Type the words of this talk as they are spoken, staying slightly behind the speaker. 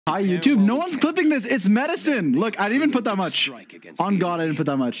Hi YouTube, no one's clipping this. It's medicine. Look, I didn't even put that much. On God, I didn't put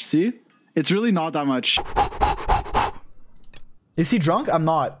that much. See? It's really not that much. Is he drunk? I'm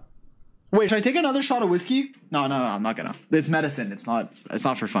not. Wait, should I take another shot of whiskey? No, I'm not gonna. It's medicine. It's not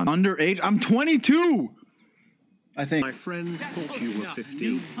for fun. Underage? I'm 22. I think. My friend thought you were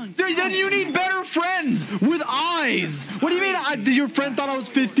 15. Then you need better friends with eyes. What do you mean your friend thought I was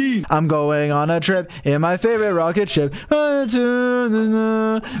 15? I'm going on a trip in my favorite rocket ship. To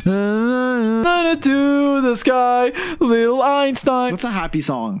the sky, little Einstein. What's a happy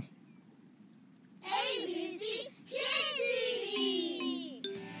song?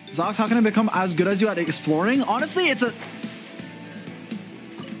 zy0x, how can I become as good as you at exploring? Honestly,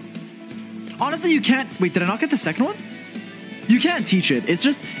 Honestly, you can't. Wait, did I not get the second one? You can't teach it.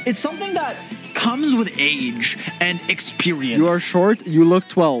 It's something that comes with age and experience. You are short. You look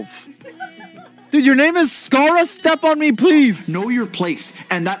 12. Dude, your name is Skara. Step on me, please. Know your place,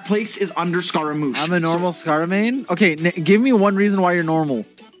 and that place is under Scaramouche. I'm a normal Skara main. Okay, give me one reason why you're normal.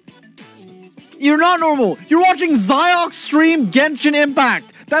 You're not normal. You're watching zy0x stream Genshin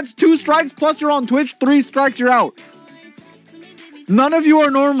Impact. That's 2 strikes plus you're on Twitch. 3 strikes, you're out. None of you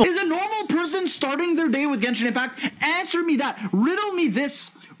are normal. Is a normal person starting their day with Genshin Impact? Answer me that. Riddle me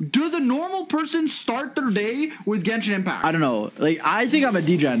this. Does a normal person start their day with Genshin Impact? I don't know. Like, I think I'm a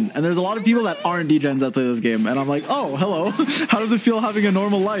degen, and there's a lot of people that aren't degens that play this game, and I'm like, oh, hello. How does it feel having a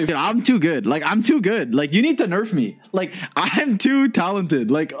normal life? Dude, I'm too good. Like, I'm too good. Like, you need to nerf me. Like, I'm too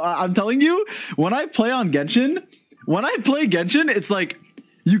talented. Like, I'm telling you, when I play Genshin, it's like,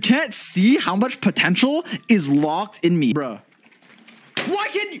 you can't see how much potential is locked in me. Bruh. Why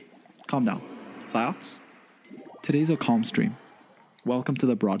can't you? Calm down. zy0x, today's a calm stream. Welcome to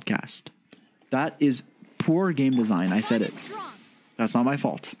the broadcast. That is poor game design. I said it. That's not my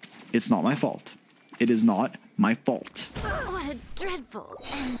fault. It's not my fault. It is not my fault. What a dreadful...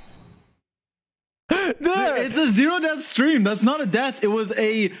 It's a 0 death stream. That's not a death. It was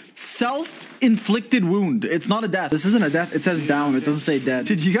a self-inflicted wound. It's not a death. This isn't a death. It says down. It doesn't say dead.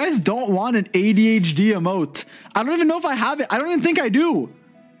 Dude, you guys don't want an ADHD emote. I don't even know if I have it. I don't even think I do.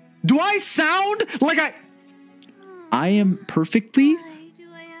 Do I sound like I am perfectly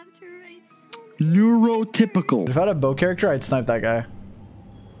neurotypical. If I had a bow character, I'd snipe that guy.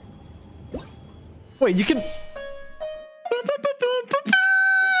 Wait, you can...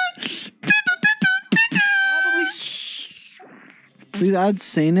 Please add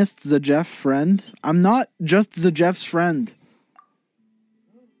sanest Zajef friend. I'm not just Zajef's friend.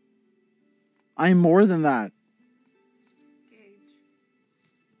 I'm more than that.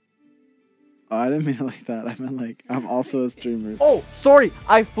 Oh, I didn't mean it like that. I meant like, I'm also a streamer. Oh, story.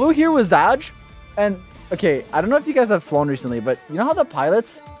 I flew here with Zaj, and okay, I don't know if you guys have flown recently, but you know how the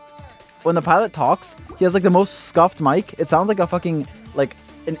pilots, when the pilot talks, he has like the most scuffed mic? It sounds like a fucking, like,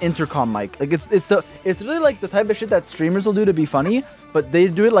 an intercom mic. Like, it's really like the type of shit that streamers will do to be funny, but they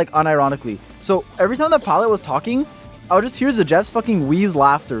do it like unironically. So every time the pilot was talking, I would just hear Zajef's fucking wheeze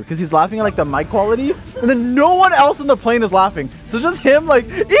laughter because he's laughing at like the mic quality, and then no one else in the plane is laughing. So just him like,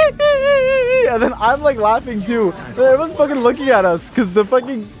 and then I'm like laughing too. And everyone's fucking looking at us because the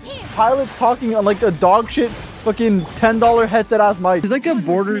fucking pilot's talking on like a dog shit fucking $10 headset ass mic. He's like a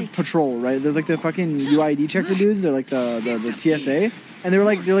border patrol, right? There's like the fucking UID checker dudes. They're like the TSA, and they're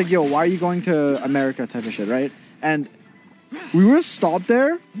like, yo, why are you going to America type of shit, right? And we were stopped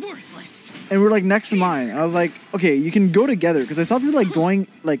there. And we were like next in line. And I was like, okay, you can go together. Because I saw people like going,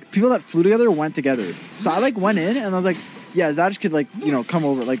 like people that flew together went together. So I like went in and I was like, yeah, Zaj could like, you know, come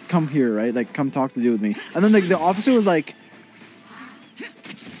over, like come here, right? Like come talk to dude with me. And then like the officer was like,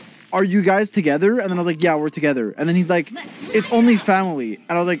 are you guys together? And then I was like, yeah, we're together. And then he's like, it's only family.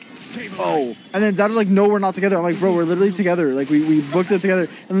 And I was like, oh. And then Zaj was like, no, we're not together. I'm like, bro, we're literally together. Like we booked it together.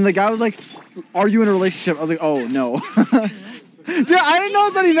 And then the guy was like, are you in a relationship? I was like, oh, no. Yeah, I didn't know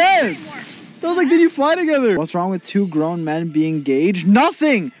what he meant. I was like, did you fly together? What's wrong with 2 grown men being engaged?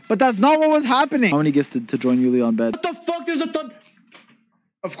 Nothing! But that's not what was happening. How many gifted to join Yuli on bed? What the fuck? There's a ton.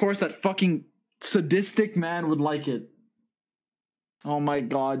 Of course, that fucking sadistic man would like it. Oh my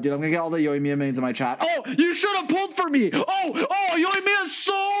god, dude. I'm gonna get all the Yoimiya mains in my chat. Oh, you should have pulled for me. Oh, Yoimiya is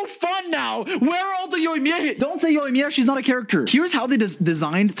so fun now. Where are all the Yoimiya hit? Don't say Yoimiya. She's not a character. Here's how they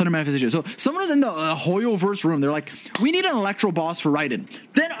designed Thunder Manifestation. So someone was in the Hoyoverse room. They're like, we need an Electro boss for Raiden.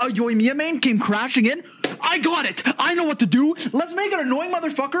 Then a Yoimiya main came crashing in. I got it. I know what to do. Let's make an annoying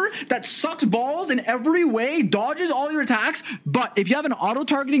motherfucker that sucks balls in every way, dodges all your attacks. But if you have an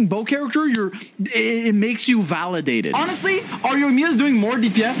auto-targeting bow character, it makes you validated. Honestly, our Yoimiya's doing more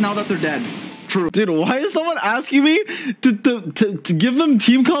DPS now that they're dead. True. Dude, why is someone asking me to give them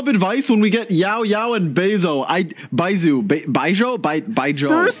team comp advice when we get Yao Yao and Baizo? Baijo?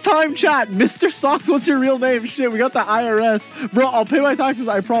 First time chat, Mr. Socks, what's your real name? Shit, we got the IRS. Bro, I'll pay my taxes,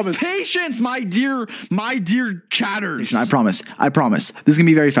 I promise. Patience, my dear chatters. I promise. This is gonna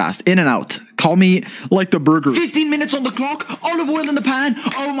be very fast. In and out. Call me like the burger. 15 minutes on the clock, olive oil in the pan.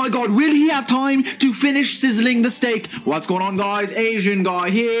 Oh my god, will he have time to finish sizzling the steak? What's going on, guys? Asian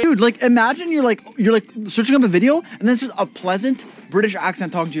guy here. Dude, like imagine you're like searching up a video and then it's just a pleasant British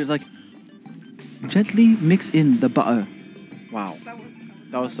accent talking to you. It's like, gently mix in the butter. Wow.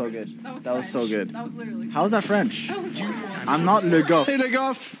 That was so good. That was so good. That was literally. How is that French? That was I'm not Le Goff. Hey, Le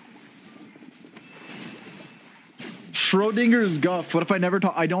Goff. Schrodinger's Guff. What if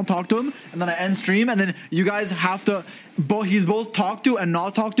I don't talk to him and then I end stream and then you guys have to he's both talk to and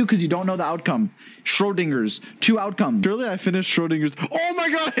not talk to because you don't know the outcome. Schrodinger's 2 outcomes. Surely I finished Schrodinger's. Oh my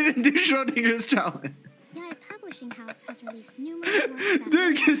god, I didn't do Schrodinger's challenge. Your publishing house has released numerous works that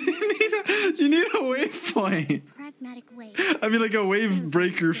Dude, because you need a waypoint. pragmatic way. I mean like a wave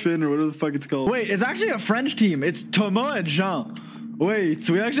breaker fin or whatever the fuck it's called. Wait, it's actually a French team. It's Thomas and Jean. Wait,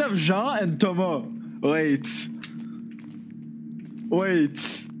 we actually have Jean and Thomas. Wait.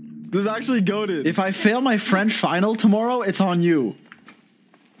 This is actually goated. If I fail my French final tomorrow, it's on you.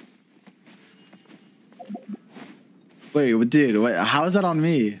 Wait, dude, how is that on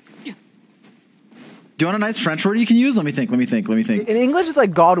me? Do you want a nice French word you can use? Let me think. In English, it's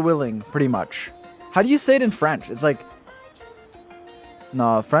like God willing, pretty much. How do you say it in French? It's like,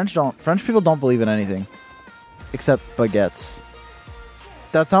 no, French people don't believe in anything except baguettes.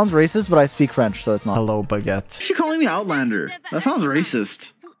 That sounds racist, but I speak French, so it's not. Hello, baguette. You're calling me Outlander. That sounds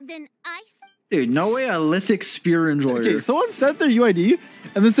racist. Then I Dude, no way a lithic spear enjoyer. Okay, someone sent their UID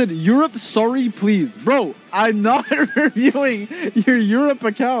and then said, Europe, sorry, please. Bro, I'm not reviewing your Europe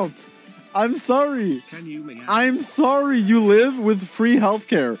account. I'm sorry. Can you meow? I'm sorry you live with free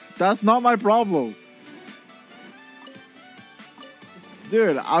healthcare. That's not my problem.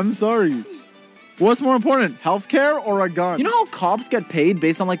 Dude, I'm sorry. What's more important, healthcare or a gun? You know how cops get paid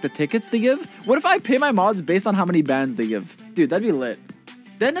based on like the tickets they give? What if I pay my mods based on how many bans they give? Dude, that'd be lit.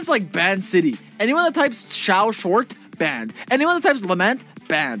 Then it's like ban city. Anyone that types Shao Short, banned. Anyone that types Lament,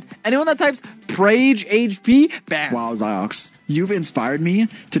 banned. Anyone that types Prage HP, banned. Wow, zy0x. You've inspired me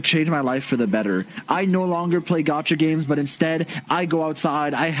to change my life for the better. I no longer play gacha games, but instead, I go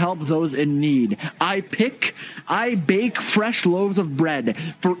outside, I help those in need. I bake fresh loaves of bread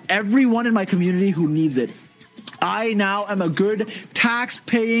for everyone in my community who needs it. I now am a good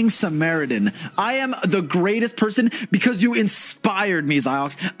tax-paying Samaritan. I am the greatest person because you inspired me,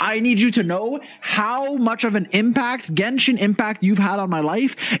 zy0x. I need you to know how much of an impact, Genshin impact you've had on my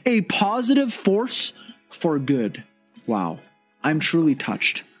life. A positive force for good. Wow. I'm truly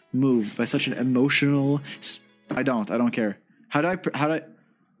touched, moved by such an emotional... I don't care. How do I...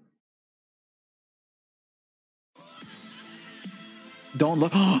 Don't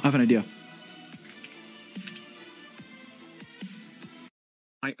look... Oh, I have an idea.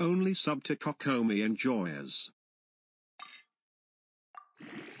 I only sub to Kokomi and Joyers.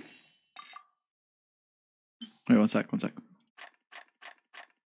 Wait, one sec. Okay.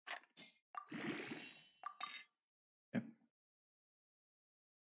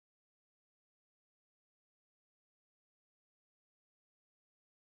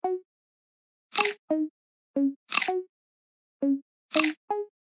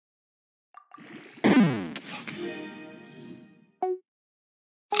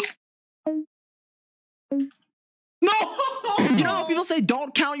 No! You know how people say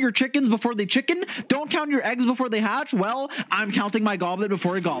don't count your chickens before they chicken? Don't count your eggs before they hatch? Well, I'm counting my goblet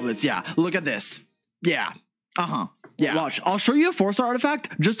before it goblets. Yeah, look at this. Yeah. Uh-huh. Yeah. Watch. I'll show you a 4-star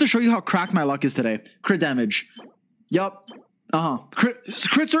artifact just to show you how cracked my luck is today. Crit damage. Yup. Uh-huh.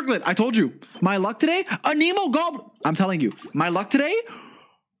 Crit circlet. I told you. My luck today? A Nemo goblet. I'm telling you. My luck today?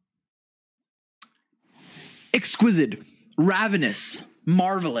 Exquisite. Ravenous.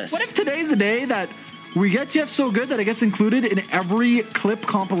 Marvelous. What if today's the day that we get TF so good that it gets included in every clip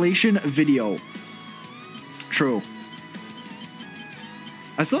compilation video? True.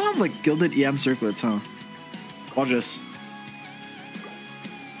 I still have like gilded EM circlets, huh? Watch this.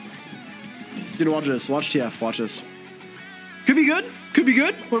 Dude, watch this. Watch TF. Watch this. Could be good. Could be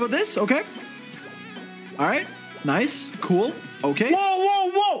good. What about this? Okay. All right. Nice. Cool. Okay.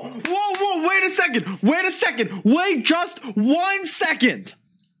 Whoa. Wait a second. Wait just 1 second.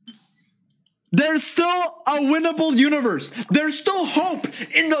 There's still a winnable universe. There's still hope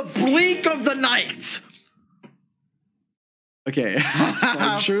in the bleak of the night. Okay.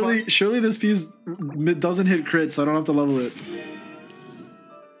 surely this piece doesn't hit crit, so I don't have to level it.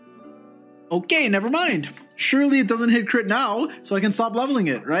 Okay, never mind. Surely it doesn't hit crit now, so I can stop leveling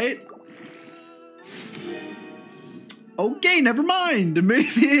it, right? Okay, never mind.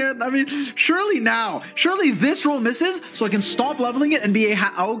 Maybe, I mean, surely now. Surely this roll misses, so I can stop leveling it and be a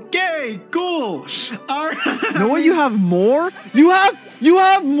okay, cool. All right. No way, you have more? You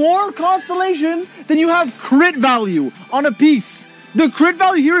have more constellations than you have crit value on a piece. The crit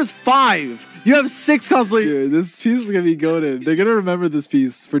value here is 5. You have 6 constellations. Dude, this piece is gonna be goated. They're gonna remember this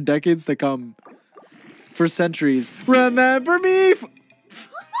piece for decades to come. For centuries. Remember me?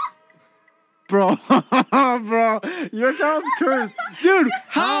 Bro, bro, your account's cursed. Dude,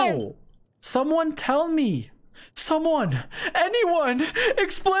 how? Someone tell me. Someone. Anyone.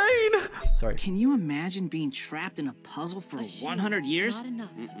 Explain. Sorry. Can you imagine being trapped in a puzzle for 100 years?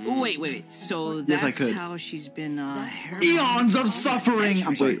 Wait. So Yes, I that's could. how she's been Eons of suffering.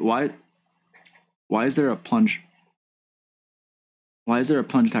 I'm sorry. Why is there a plunge? Why is there a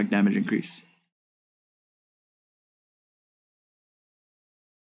plunge attack damage increase?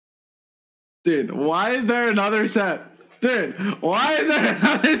 Dude, why is there another set? Dude, why is there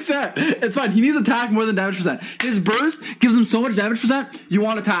another set? It's fine. He needs attack more than damage percent. His burst gives him so much damage percent. You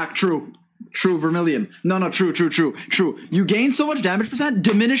want attack. True. True, Vermilion. No, true. You gain so much damage percent,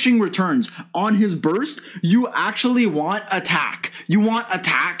 diminishing returns. On his burst, you actually want attack. You want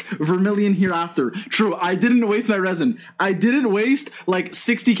attack, Vermilion hereafter. True, I didn't waste my resin. I didn't waste like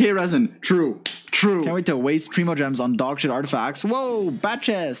 60k resin. True. Can't wait to waste Primo Gems on dog shit artifacts. Whoa, bat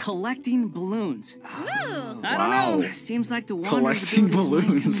chest. collecting balloons. I don't Wow. know. Seems like the Collecting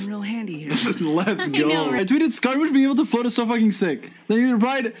balloons. Come in real handy here. Let's go. know, right? I tweeted Scaramouche being able to float is so fucking sick. Then you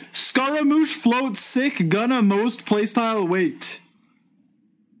replied, Scaramouche float sick, gonna most playstyle wait.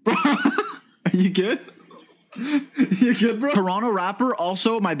 Bro, are you good? You good, bro? Toronto rapper,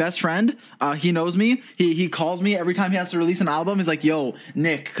 also my best friend. He knows me. He calls me every time he has to release an album. He's like, yo,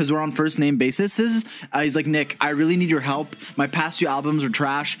 Nick, because we're on first name basis. He's like, Nick, I really need your help. My past few albums are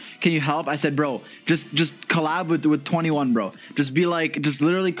trash. Can you help? I said, bro, just collab with 21, bro. Just be like, just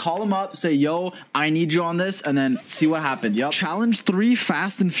literally call him up, say, yo, I need you on this, and then see what happened. Yep. Challenge 3,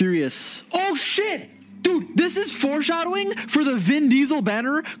 Fast and Furious. Oh shit! Dude, this is foreshadowing for the Vin Diesel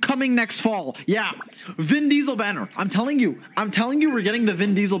banner coming next fall. Yeah, Vin Diesel banner. I'm telling you, we're getting the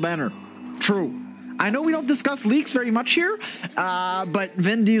Vin Diesel banner. True. I know we don't discuss leaks very much here, but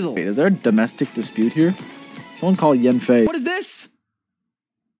Vin Diesel. Wait, is there a domestic dispute here? Someone call Yen Fei. What is this?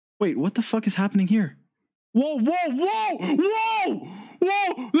 Wait, what the fuck is happening here? Whoa!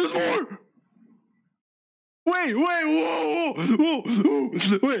 There's more! Wait, whoa.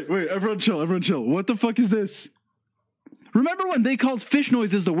 Everyone chill. What the fuck is this? Remember when they called Fish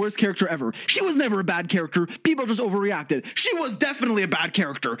Noises the worst character ever? She was never a bad character. People just overreacted. She was definitely a bad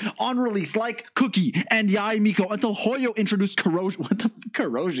character. On release, like Cookie and Yai Miko, until Hoyo introduced Corrosion. What the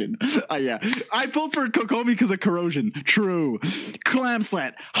corrosion? Yeah. I pulled for Kokomi because of corrosion. True. Clam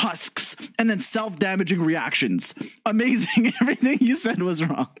Slant, Husks, and then self-damaging reactions. Amazing. Everything you said was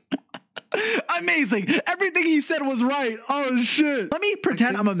wrong. Amazing. Everything he said was right. Oh shit. Let me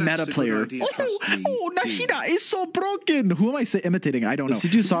pretend I'm a meta player. Oh, Nahida is so broken. Who am I imitating? I don't know.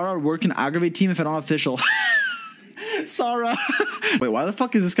 C2 Sarah work an aggravate team if I'm not official. Sarah. Wait, why the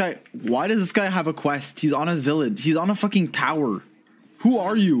fuck is this guy? Why does this guy have a quest? He's on a village. He's on a fucking tower. Who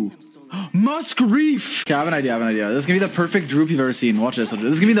are you? Musk Reef. Okay, I have an idea. This is gonna be the perfect group you've ever seen. Watch this. This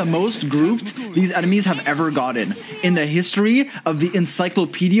is gonna be the most grouped these enemies have ever gotten in the history of the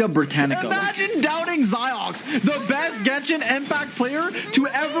Encyclopedia Britannica. Imagine doubting zy0x, the best Genshin Impact player to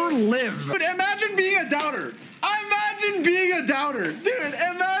ever live. Dude, imagine being a doubter. Dude,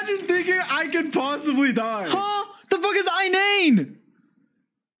 imagine thinking I could possibly die. Huh? The fuck is Ainane?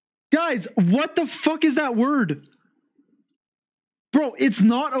 Guys, what the fuck is that word? Bro, it's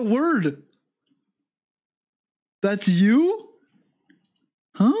not a word. That's you?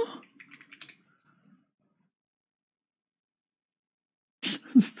 Huh?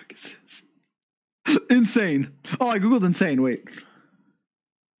 What the fuck is this? Insane. Oh, I googled insane. Wait.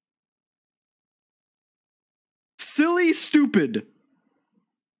 Silly, stupid.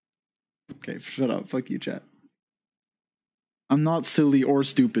 Okay, shut up. Fuck you, chat. I'm not silly or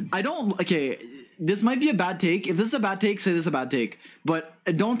stupid. I don't. Okay, this might be a bad take. If this is a bad take, say this is a bad take. But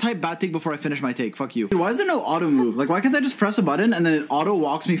don't type bad take before I finish my take. Fuck you. Dude, why is there no auto move? Like, why can't I just press a button and then it auto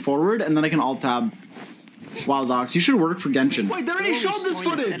walks me forward and then I can alt tab? Wow, zy0x, you should work for Genshin. Wait, they already showed this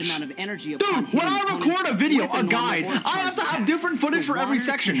footage. Dude, when I record a video, a guide, I have to have different footage for every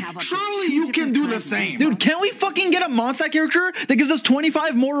section. Surely you can do the same. Dude, can't we fucking get a Mondstack character that gives us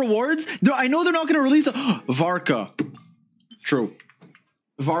 25 more rewards? I know they're not going to release a Varka. True.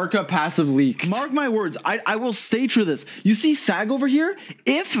 Varka passive leaked. Mark my words, I will stay true to this. You see Sag over here?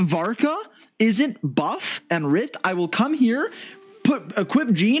 If Varka isn't buff and ripped, I will come here,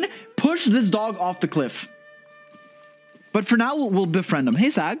 equip Gene, push this dog off the cliff. But for now, we'll befriend him. Hey,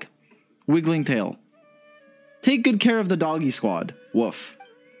 Sag. Wiggling tail. Take good care of the doggy squad. Woof.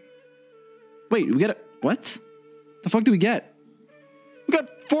 Wait, we get a... What? The fuck do we get? We got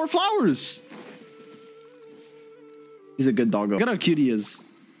 4 flowers. He's a good doggo. Look at how cute he is.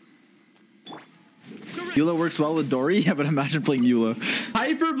 Eula works well with Dory. Yeah, but imagine playing Eula.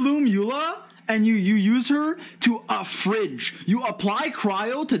 Hyper Bloom Eula, and you use her to a fridge. You apply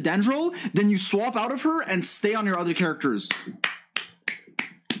cryo to Dendro, then you swap out of her and stay on your other characters.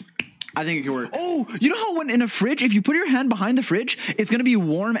 I think it could work. Oh, you know how when in a fridge, if you put your hand behind the fridge, it's going to be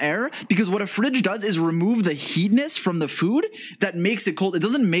warm air? Because what a fridge does is remove the heatness from the food that makes it cold. It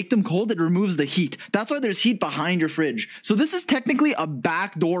doesn't make them cold, it removes the heat. That's why there's heat behind your fridge. So this is technically a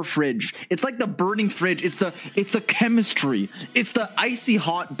backdoor fridge. It's like the burning fridge. It's the chemistry. It's the icy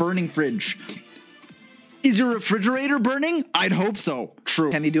hot burning fridge. Is your refrigerator burning? I'd hope so. True.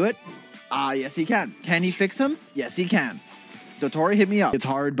 Can he do it? Yes he can. Can he fix him? Yes he can. Dotori, hit me up. It's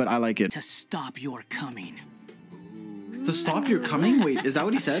hard, but I like it. To stop your coming. To stop your coming? Wait, is that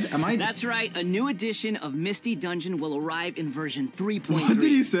what he said? Am I? That's right. A new edition of Misty Dungeon will arrive in version 3.3. What did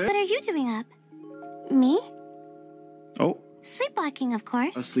he say? What are you doing up? Me? Oh. Sleepwalking, of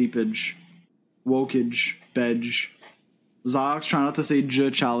course. A sleepage. Wokage. Bedge. zy0x, try not to say J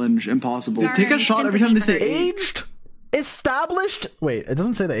challenge. Impossible. Darn, Take a shot every time they say Aged? Established? Wait, it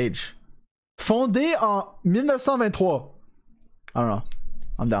doesn't say the age. Fondé en 1923. I don't know.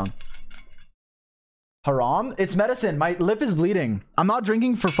 I'm down. Haram? It's medicine. My lip is bleeding. I'm not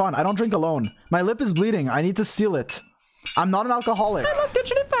drinking for fun. I don't drink alone. My lip is bleeding. I need to seal it. I'm not an alcoholic. I love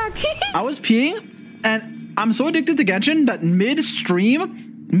Genshin Impact. I was peeing, and I'm so addicted to Genshin that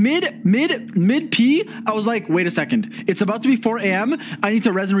mid-stream, mid-pee, I was like, wait a second. It's about to be 4 a.m. I need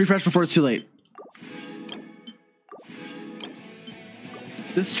to resin refresh before it's too late.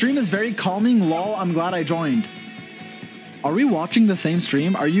 This stream is very calming. Lol, I'm glad I joined. Are we watching the same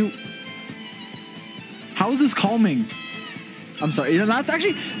stream? Are you... How is this calming? I'm sorry. You know, that's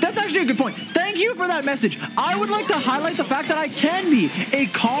actually a good point. Thank you for that message. I would like to highlight the fact that I can be a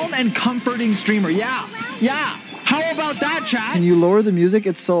calm and comforting streamer. Yeah. Yeah. How about that, chat? Can you lower the music?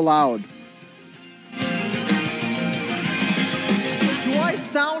 It's so loud. Do I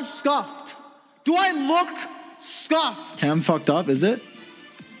sound scuffed? Do I look scuffed? Cam fucked up, is it?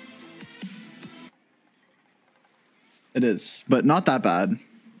 It is, but not that bad.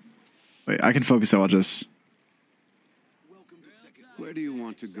 Wait, I can focus. I'll this. Where do you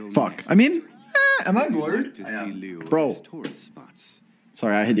want to go? Fuck. Next? I mean, am I blurred? To I see am. Leo's Bro. tourist spots.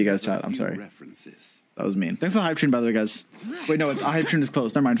 Sorry, I hit you guys, chat. I'm sorry. References. That was mean. Thanks for the hype train, by the way, guys. Wait, no, it's a hype train is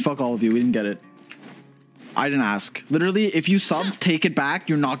closed. Never mind. Fuck all of you. We didn't get it. I didn't ask. Literally, if you sub, take it back.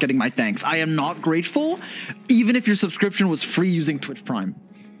 You're not getting my thanks. I am not grateful, even if your subscription was free using Twitch Prime.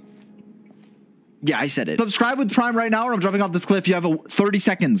 Yeah, I said it. Subscribe with Prime right now or I'm jumping off this cliff. You have 30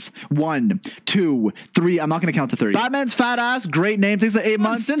 seconds. 1, 2, 3. I'm not going to count to 30. Batman's fat ass. Great name. Takes the 8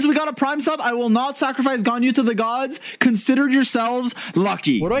 months. Since we got a Prime sub, I will not sacrifice Ganyu to the gods. Consider yourselves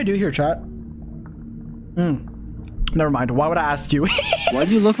lucky. What do I do here, chat? Never mind. Why would I ask you? Why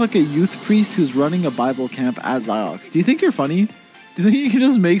do you look like a youth priest who's running a Bible camp at zy0x? Do you think you're funny? Do you think you can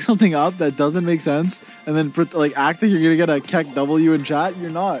just make something up that doesn't make sense and then like act like you're going to get a keck W in chat?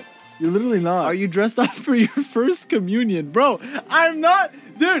 You're not. You're literally not. Are you dressed up for your first communion? Bro, I'm not.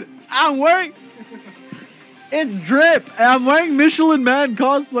 Dude, I'm wearing... It's drip. And I'm wearing Michelin Man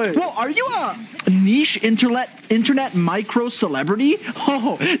cosplay. Bro, are you a niche internet micro celebrity?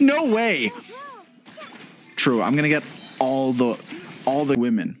 Oh, no way. True, I'm going to get all the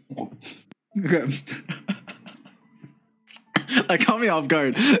women. Okay. That caught me off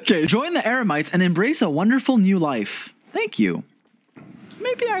guard. Okay, join the Eremites and embrace a wonderful new life. Thank you.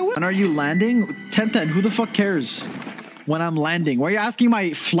 Maybe I will. And are you landing? 10-10, who the fuck cares when I'm landing? Why are you asking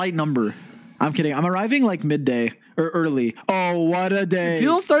my flight number? I'm kidding. I'm arriving like midday or early. Oh, what a day.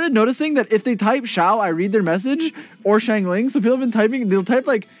 People started noticing that if they type Shao, I read their message, or Shangling. So people have been typing, they'll type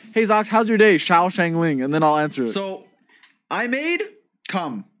like, hey zy0x, how's your day? Shao Shangling, and then I'll answer it. So, I made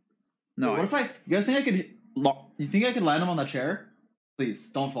come. No, what if you guys think I could, you think I could land him on that chair?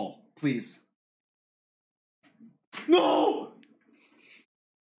 Please, don't fall. Please. No!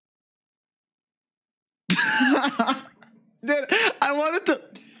 Dude, I wanted to.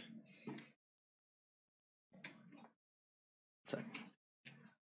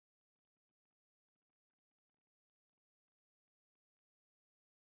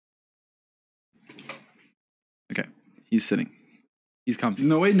 Okay, he's sitting. He's comfy.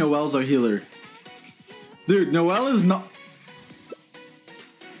 No way, Noelle's our healer. Dude, Noelle is not.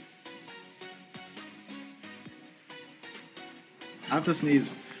 I have to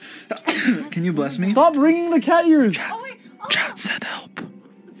sneeze. Can you bless me? Stop ringing the cat ears. Oh wait. Oh. Chat said help.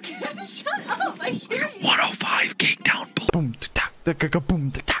 Shut up! I hear you. 105 cake down. Boom, tack, boom, tack,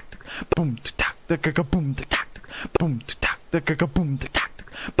 boom, tack, boom, tack, boom, tack, boom, tack.